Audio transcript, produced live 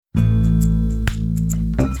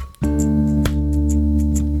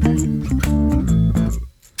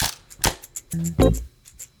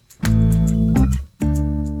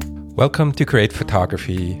Welcome to Create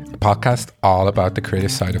Photography, a podcast all about the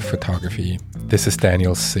creative side of photography. This is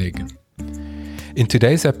Daniel Sigg. In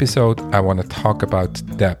today's episode, I want to talk about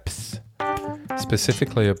depth,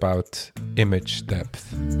 specifically about image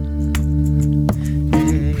depth.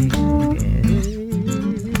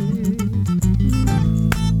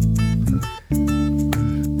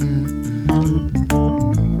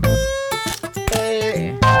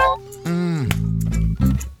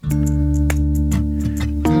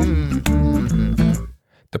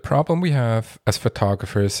 The problem we have as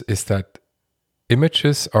photographers is that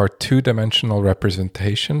images are two-dimensional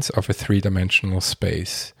representations of a three-dimensional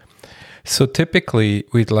space. So typically,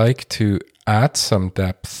 we'd like to add some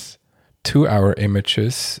depth to our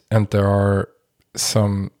images, and there are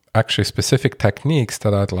some actually specific techniques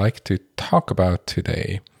that I'd like to talk about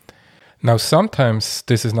today. Now, sometimes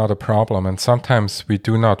this is not a problem, and sometimes we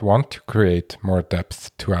do not want to create more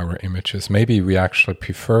depth to our images. Maybe we actually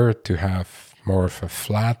prefer to have more of a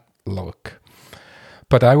flat look.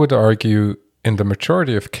 But I would argue in the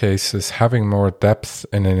majority of cases, having more depth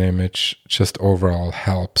in an image just overall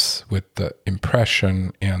helps with the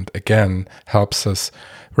impression and again helps us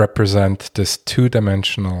represent this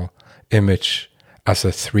two-dimensional image as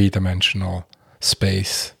a three-dimensional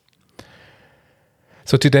space.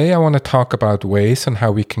 So today I want to talk about ways on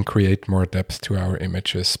how we can create more depth to our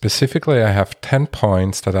images. Specifically, I have 10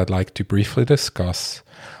 points that I'd like to briefly discuss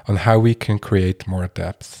on how we can create more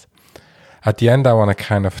depth. At the end, I want to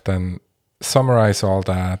kind of then summarize all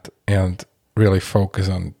that and really focus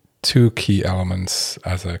on two key elements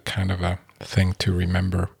as a kind of a thing to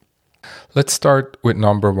remember. Let's start with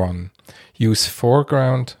number one. Use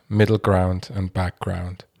foreground, middle ground, and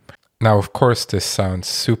background. Now, of course, this sounds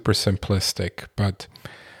super simplistic, but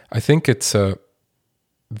I think it's a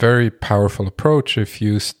very powerful approach if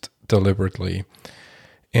used deliberately.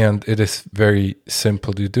 And it is very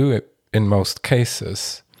simple to do it in most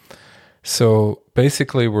cases. So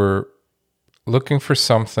basically, we're looking for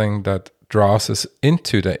something that draws us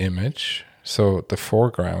into the image, so the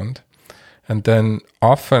foreground. And then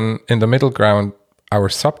often in the middle ground, our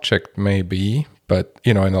subject may be, but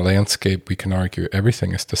in a landscape, we can argue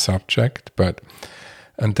everything is the subject.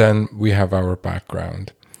 And then we have our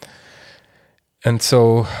background. And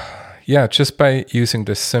so, just by using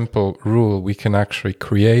this simple rule, we can actually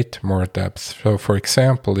create more depth. So for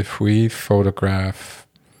example, if we photograph,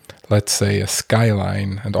 let's say, a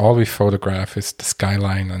skyline, and all we photograph is the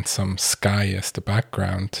skyline and some sky as the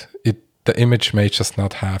background, the image may just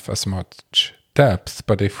not have as much depth.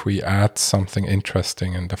 But if we add something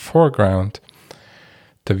interesting in the foreground,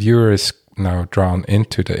 the viewer is now drawn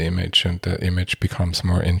into the image and the image becomes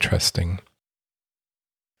more interesting.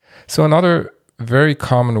 So another very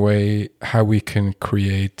common way how we can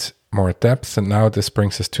create more depth, and now this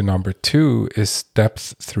brings us to number two, is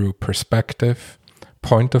depth through perspective,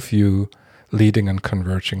 point of view, leading and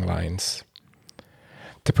converging lines.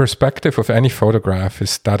 The perspective of any photograph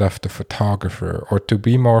is that of the photographer, or to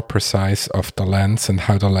be more precise, of the lens and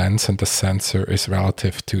how the lens and the sensor is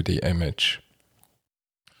relative to the image.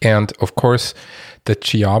 And of course, the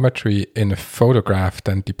geometry in a photograph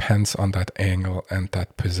then depends on that angle and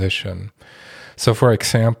that position. So for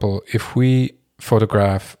example, if we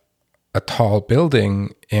photograph a tall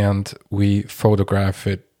building and we photograph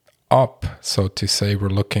it up, so to say we're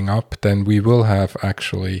looking up, then we will have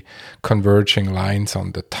actually converging lines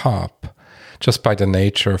on the top, just by the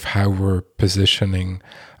nature of how we're positioning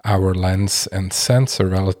our lens and sensor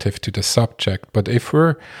relative to the subject. But if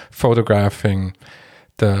we're photographing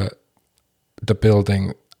the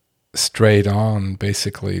building straight on,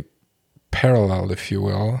 basically parallel, if you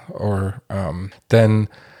will, or then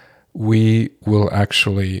we will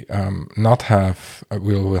actually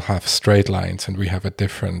we'll have straight lines, and we have a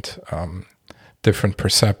different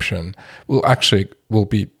perception. Will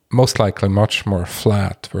be most likely much more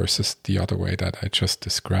flat versus the other way that I just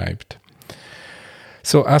described.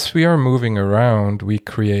 So as we are moving around, we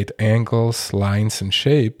create angles, lines, and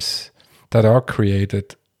shapes that are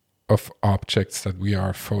created of objects that we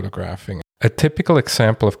are photographing. A typical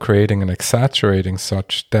example of creating and exaggerating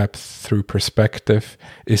such depth through perspective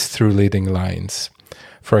is through leading lines.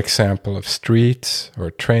 For example, of streets or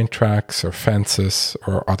train tracks or fences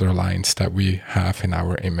or other lines that we have in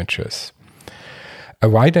our images. A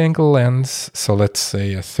wide-angle lens, so let's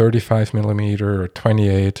say a 35mm or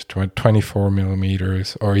 28,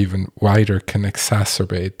 24mm or even wider, can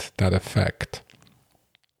exacerbate that effect.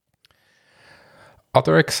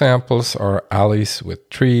 Other examples are alleys with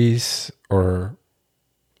trees or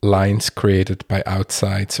lines created by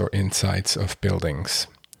outsides or insides of buildings.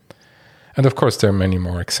 And of course, there are many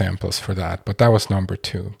more examples for that, but that was number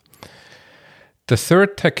two. The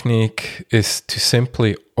third technique is to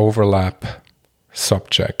simply overlap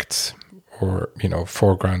subjects, or,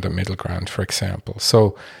 foreground and middle ground, for example.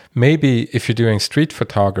 So maybe if you're doing street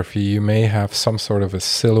photography, you may have some sort of a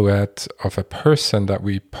silhouette of a person that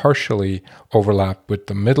we partially overlap with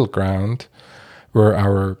the middle ground, where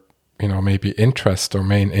our, maybe interest or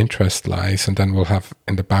main interest lies. And then we'll have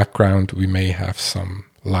in the background, we may have some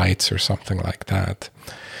lights or something like that.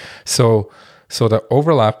 So the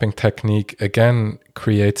overlapping technique, again,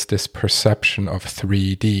 creates this perception of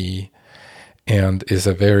 3D and is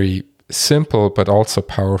a very simple but also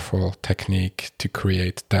powerful technique to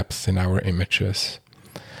create depth in our images.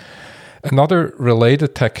 Another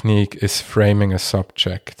related technique is framing a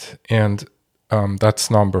subject, and that's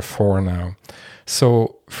number 4 now.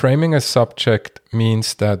 So framing a subject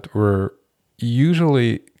means that we're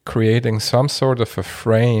usually creating some sort of a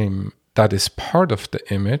frame that is part of the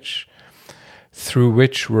image through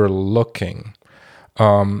which we're looking.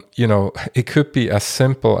 It could be as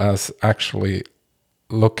simple as actually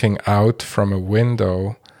looking out from a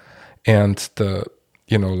window and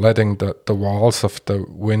letting the walls of the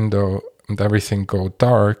window and everything go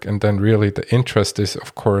dark, and then really the interest is,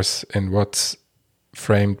 of course, in what's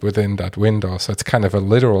framed within that window. So it's kind of a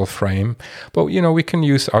literal frame, but we can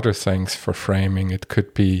use other things for framing. It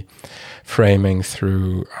could be framing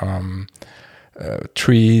through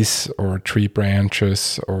trees or tree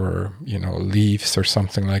branches or leaves or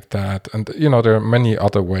something like that. And there are many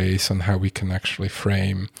other ways on how we can actually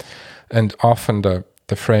frame, and often the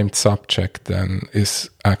framed subject then is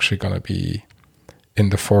actually going to be in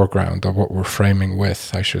the foreground of what we're framing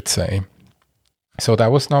with, I should say. So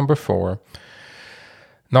that was number 4.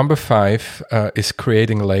 Number 5 is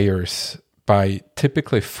creating layers by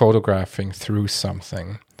typically photographing through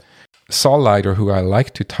something. Saul Leiter, who I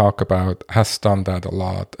like to talk about, has done that a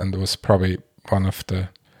lot and was probably one of the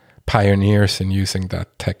pioneers in using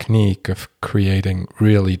that technique of creating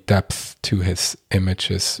really depth to his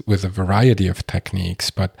images with a variety of techniques.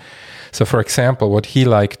 But so, for example, what he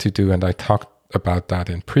liked to do, and I talked about that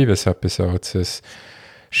in previous episodes, is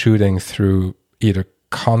shooting through either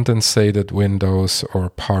condensated windows or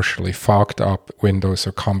partially fogged up windows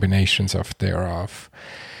or combinations of thereof.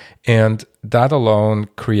 And that alone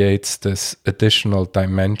creates this additional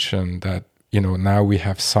dimension that, now we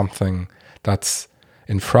have something that's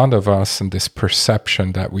in front of us, and this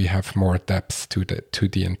perception that we have more depth to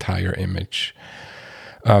the entire image.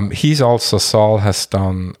 Saul has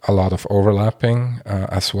done a lot of overlapping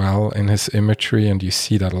as well in his imagery, and you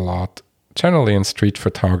see that a lot generally in street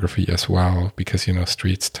photography as well, because,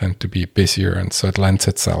 streets tend to be busier, and so it lends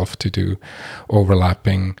itself to do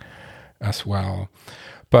overlapping as well.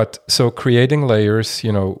 But so creating layers,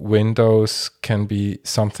 windows can be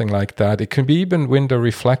something like that. It can be even window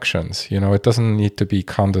reflections. It doesn't need to be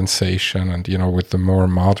condensation. And, with the more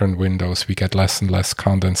modern windows, we get less and less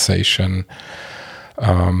condensation.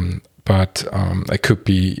 But it could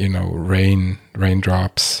be,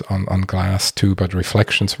 raindrops on glass too, but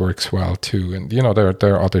reflections works well too. And,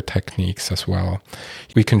 there are other techniques as well.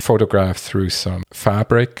 We can photograph through some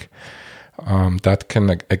fabric that can,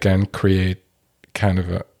 again, create kind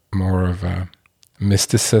of a more of a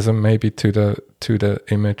mysticism maybe to the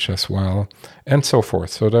image as well, and so forth.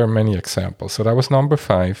 So there are many examples. So that was number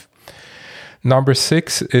 5. Number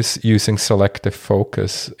 6 is using selective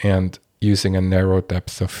focus and using a narrow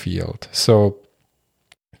depth of field. So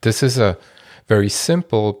this is a very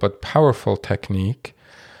simple but powerful technique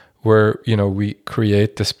where, we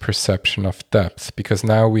create this perception of depth, because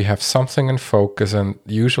now we have something in focus, and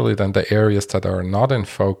usually then the areas that are not in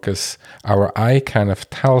focus, our eye kind of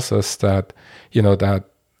tells us that, that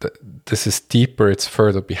this is deeper, it's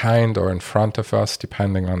further behind or in front of us,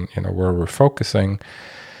 depending on, where we're focusing.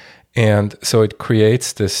 And so it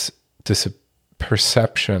creates this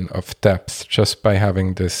perception of depth just by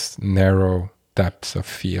having this narrow depth of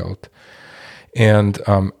field. And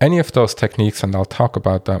any of those techniques, and I'll talk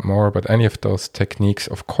about that more, but any of those techniques,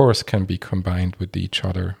 of course, can be combined with each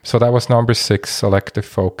other. So that was number 6, selective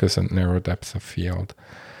focus and narrow depth of field.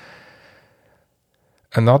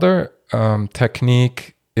 Another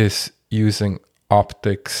technique is using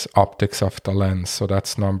optics of the lens. So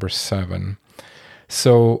that's number 7.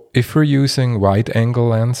 So if we're using wide angle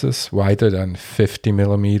lenses, wider than 50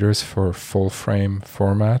 millimeters for full frame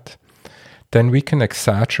format, then we can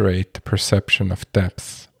exaggerate the perception of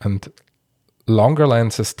depth. And longer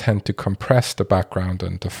lenses tend to compress the background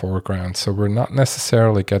and the foreground. So we're not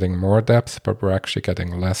necessarily getting more depth, but we're actually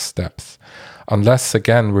getting less depth. Unless,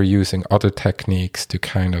 again, we're using other techniques to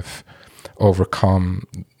kind of overcome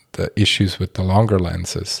the issues with the longer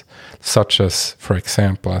lenses, such as, for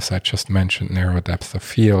example, as I just mentioned, narrow depth of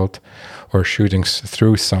field, or shooting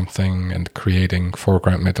through something and creating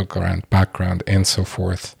foreground, middle ground, background, and so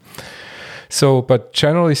forth. So, but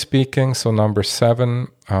generally speaking, so number 7,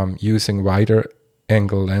 using wider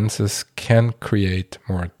angle lenses can create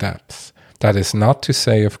more depth. That is not to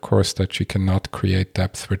say, of course, that you cannot create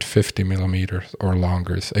depth with 50 millimeters or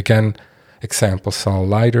longers. Again, example, Saul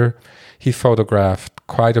Leiter, he photographed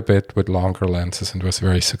quite a bit with longer lenses and was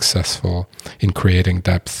very successful in creating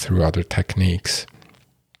depth through other techniques.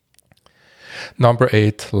 Number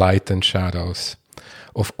 8, light and shadows.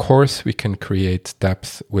 Of course, we can create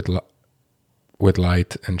depth with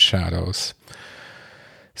light and shadows.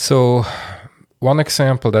 So, one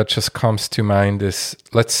example that just comes to mind is,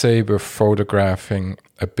 let's say we're photographing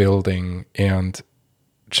a building, and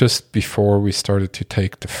just before we started to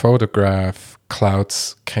take the photograph,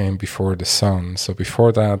 clouds came before the sun. So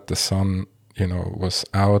before that, the sun, was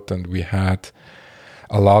out, and we had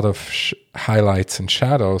a lot of highlights and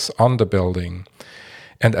shadows on the building.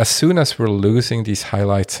 And as soon as we're losing these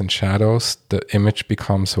highlights and shadows, the image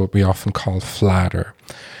becomes what we often call flatter.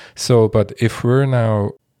 So, but if we're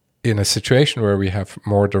now in a situation where we have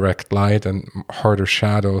more direct light and harder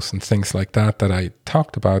shadows and things like that I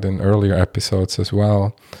talked about in earlier episodes as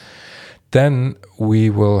well, then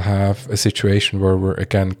we will have a situation where we're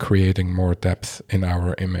again creating more depth in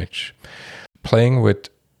our image. Playing with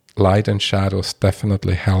light and shadows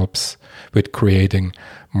definitely helps with creating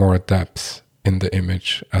more depth in the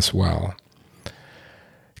image as well.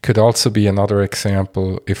 Could also be another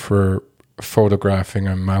example if we're photographing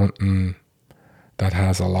a mountain that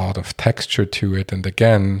has a lot of texture to it, and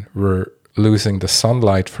again we're losing the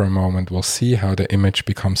sunlight for a moment, we'll see how the image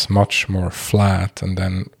becomes much more flat, and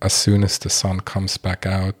then as soon as the sun comes back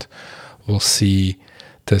out, we'll see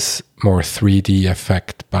this more 3D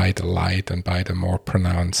effect by the light and by the more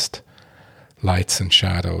pronounced lights and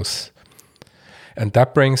shadows. And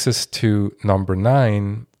that brings us to number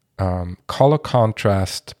 9, color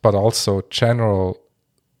contrast, but also general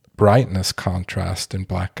brightness contrast in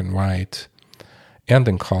black and white and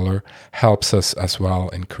in color helps us as well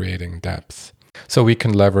in creating depth. So we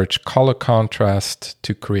can leverage color contrast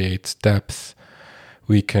to create depth.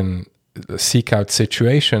 We can seek out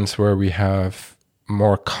situations where we have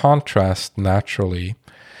more contrast naturally,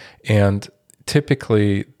 and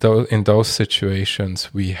typically in those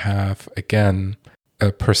situations we have again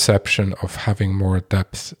a perception of having more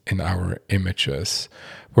depth in our images.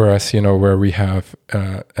 Whereas, where we have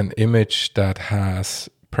an image that has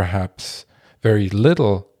perhaps very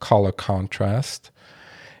little color contrast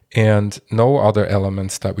and no other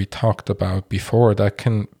elements that we talked about before, that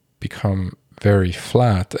can become very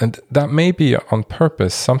flat. And that may be on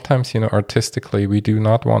purpose. Sometimes, artistically, we do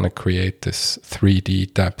not want to create this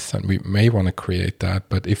 3D depth, and we may want to create that.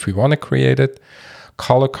 But if we want to create it,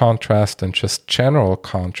 color contrast and just general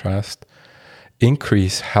contrast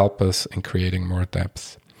help us in creating more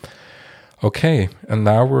depth. Okay, and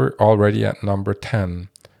now we're already at number 10,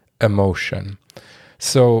 emotion.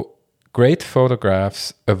 So great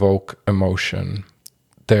photographs evoke emotion.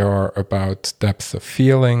 They are about depth of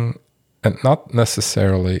feeling and not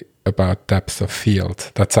necessarily about depth of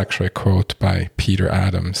field. That's actually a quote by Peter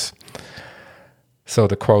Adams. So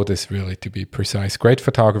the quote is really, to be precise, great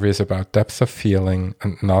photography is about depth of feeling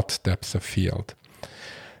and not depth of field.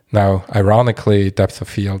 Now, ironically, depth of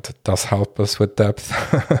field does help us with depth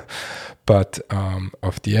but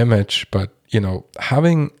of the image. But,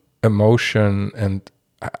 having emotion and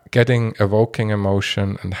evoking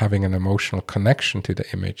emotion and having an emotional connection to the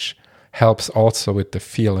image helps also with the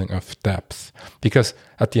feeling of depth. Because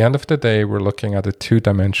at the end of the day, we're looking at a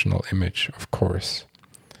 2-dimensional image, of course.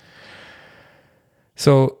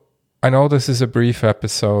 So I know this is a brief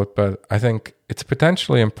episode, but I think it's a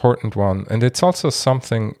potentially important one. And it's also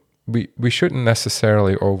something we shouldn't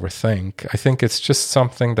necessarily overthink. I think it's just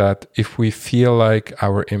something that if we feel like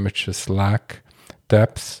our images lack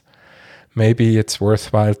depth, maybe it's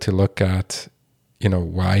worthwhile to look at,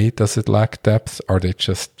 why does it lack depth? Are they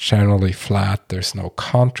just generally flat? There's no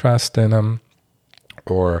contrast in them?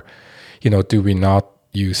 Or, do we not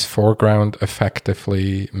use foreground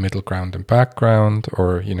effectively, middle ground and background?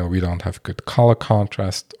 Or, we don't have good color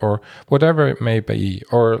contrast, or whatever it may be,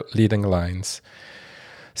 or leading lines.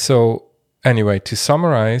 So anyway, to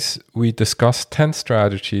summarize, we discussed 10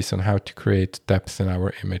 strategies on how to create depth in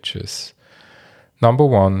our images. Number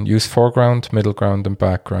 1, use foreground, middle ground, and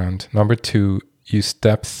background. Number 2, use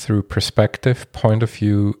depth through perspective, point of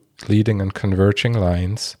view, leading and converging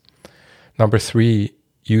lines. Number 3,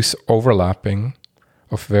 use overlapping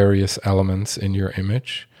of various elements in your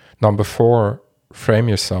image. Number 4, frame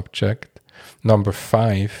your subject. Number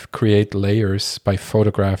 5, create layers by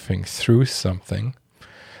photographing through something.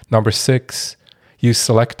 Number 6, use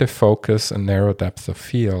selective focus and narrow depth of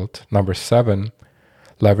field. Number 7,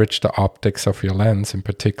 leverage the optics of your lens, in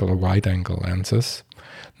particular wide-angle lenses.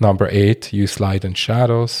 Number 8, use light and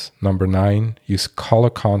shadows. Number 9, use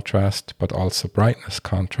color contrast, but also brightness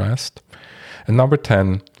contrast. And number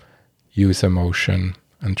 10, use emotion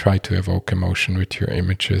and try to evoke emotion with your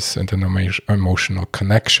images and an emotional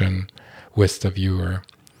connection with the viewer.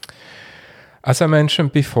 As I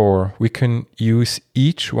mentioned before, we can use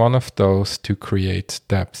each one of those to create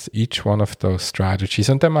depth, each one of those strategies,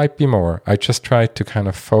 and there might be more. I just tried to kind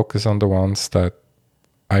of focus on the ones that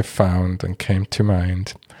I found and came to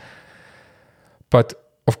mind. But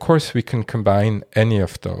of course, we can combine any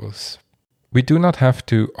of those. We do not have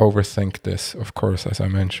to overthink this, of course, as I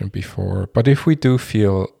mentioned before. But if we do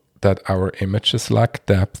feel that our images lack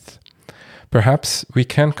depth, perhaps we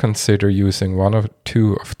can consider using one or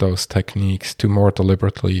two of those techniques to more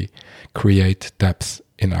deliberately create depth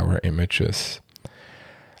in our images.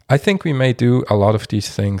 I think we may do a lot of these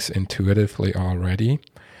things intuitively already.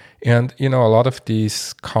 And, a lot of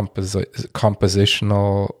these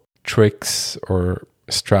compositional tricks or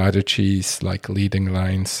strategies like leading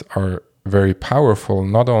lines are very powerful,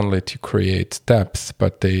 not only to create depth,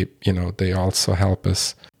 but they also help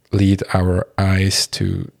us lead our eyes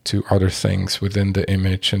to other things within the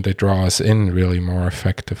image, and they draw us in really more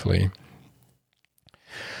effectively.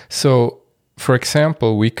 So, for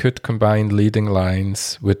example, we could combine leading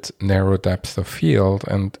lines with narrow depth of field,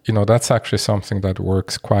 and that's actually something that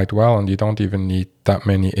works quite well, and you don't even need that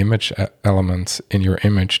many image elements in your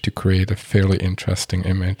image to create a fairly interesting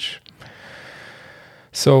image.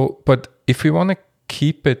 So, but if we want to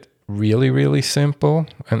keep it really, really simple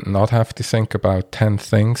and not have to think about 10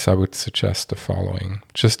 things, I would suggest the following.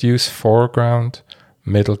 Just use foreground,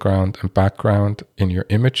 middle ground, and background in your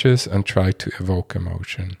images and try to evoke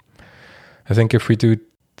emotion. I think if we do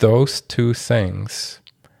those 2 things,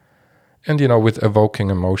 and with evoking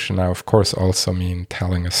emotion, I of course also mean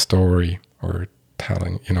telling a story or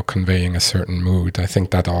telling, conveying a certain mood. I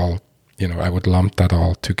think that all, I would lump that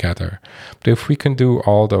all together. But if we can do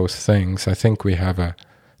all those things, I think we have a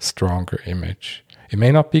stronger image. It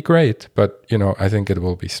may not be great, but, I think it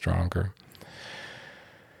will be stronger.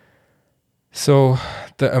 So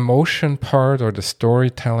the emotion part or the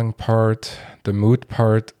storytelling part, the mood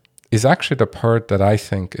part, is actually the part that I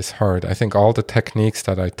think is hard. I think all the techniques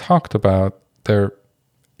that I talked about, they're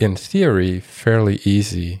in theory fairly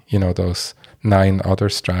easy. Those 9 other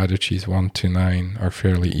strategies, 1 to 9, are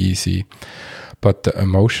fairly easy. But the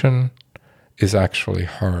emotion is actually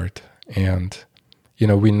hard. And,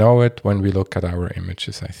 we know it when we look at our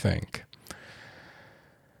images, I think.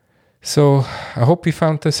 So I hope you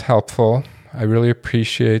found this helpful. I really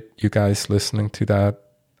appreciate you guys listening to that,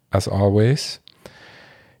 as always.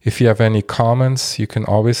 If you have any comments, you can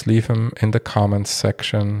always leave them in the comments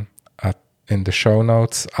section in the show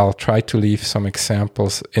notes. I'll try to leave some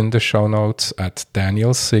examples in the show notes at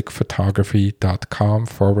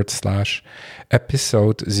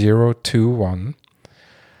danielsigphotography.com/episode 021.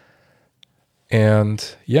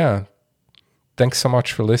 And yeah, thanks so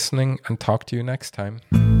much for listening, and talk to you next time.